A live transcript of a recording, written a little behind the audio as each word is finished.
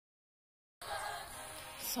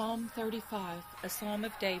Psalm 35, a psalm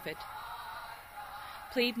of David.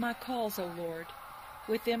 Plead my cause, O Lord,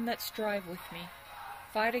 with them that strive with me.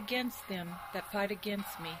 Fight against them that fight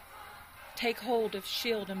against me. Take hold of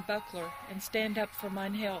shield and buckler, and stand up for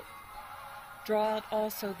mine help. Draw out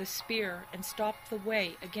also the spear, and stop the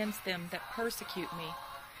way against them that persecute me.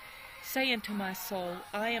 Say unto my soul,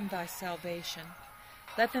 I am thy salvation.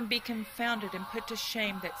 Let them be confounded and put to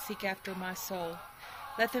shame that seek after my soul.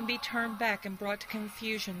 Let them be turned back and brought to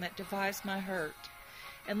confusion that devise my hurt.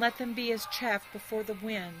 And let them be as chaff before the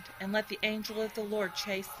wind, and let the angel of the Lord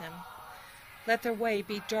chase them. Let their way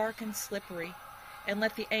be dark and slippery, and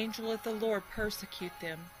let the angel of the Lord persecute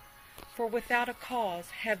them. For without a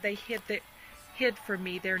cause have they hid for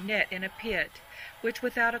me their net in a pit, which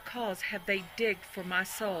without a cause have they digged for my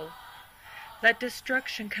soul. Let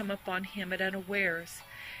destruction come upon him at unawares,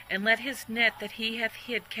 and let his net that he hath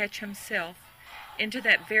hid catch himself. Into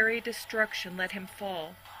that very destruction let him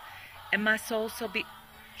fall. And my soul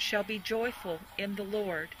shall be joyful in the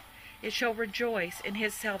Lord. It shall rejoice in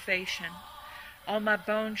his salvation. All my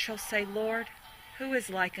bones shall say, Lord, who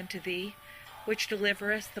is like unto thee, which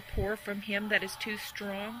deliverest the poor from him that is too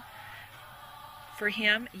strong? For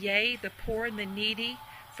him, yea, the poor and the needy,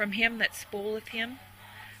 from him that spoileth him?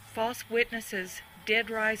 False witnesses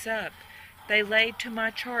did rise up. They laid to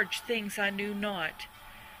my charge things I knew not.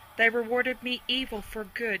 They rewarded me evil for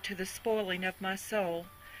good to the spoiling of my soul.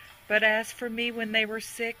 But as for me, when they were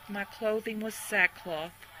sick, my clothing was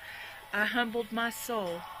sackcloth. I humbled my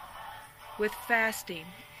soul with fasting,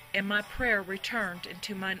 and my prayer returned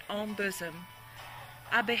into mine own bosom.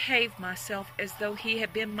 I behaved myself as though he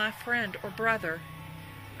had been my friend or brother.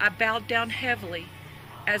 I bowed down heavily,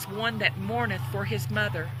 as one that mourneth for his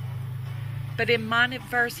mother. But in mine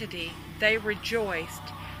adversity they rejoiced.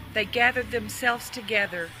 They gathered themselves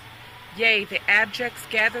together. Yea, the abjects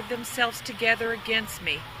gathered themselves together against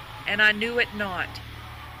me, and I knew it not.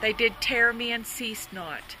 They did tear me and ceased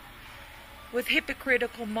not. With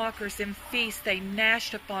hypocritical mockers in feast they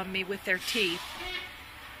gnashed upon me with their teeth.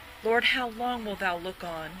 Lord, how long wilt thou look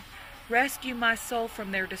on? Rescue my soul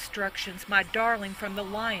from their destructions, my darling from the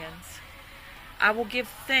lions. I will give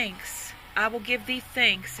thee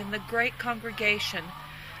thanks in the great congregation.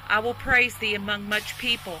 I will praise thee among much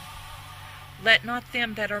people. Let not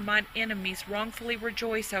them that are mine enemies wrongfully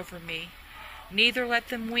rejoice over me, neither let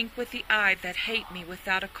them wink with the eye that hate me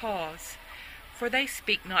without a cause. For they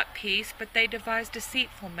speak not peace, but they devise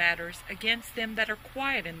deceitful matters against them that are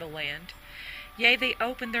quiet in the land. Yea, they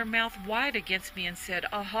opened their mouth wide against me, and said,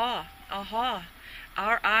 Aha, aha,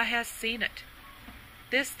 our eye hath seen it.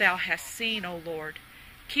 This thou hast seen, O Lord.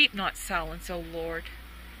 Keep not silence, O Lord.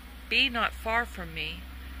 Be not far from me.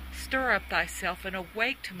 Stir up thyself, and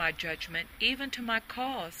awake to my judgment, even to my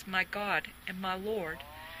cause, my God and my Lord.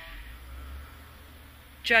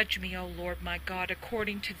 Judge me, O Lord my God,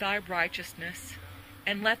 according to thy righteousness,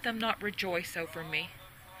 and let them not rejoice over me.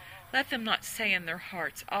 Let them not say in their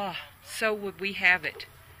hearts, Ah, so would we have it.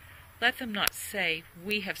 Let them not say,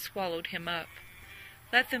 We have swallowed him up.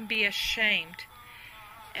 Let them be ashamed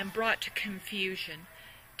and brought to confusion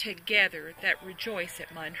together that rejoice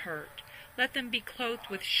at mine hurt. Let them be clothed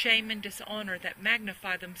with shame and dishonor that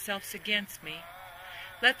magnify themselves against me.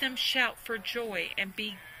 Let them shout for joy and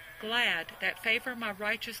be glad that favor my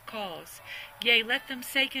righteous cause. Yea, let them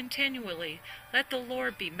say continually, Let the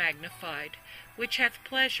Lord be magnified, which hath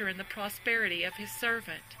pleasure in the prosperity of his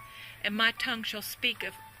servant. And my tongue shall speak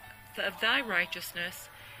of thy righteousness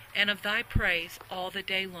and of thy praise all the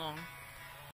day long.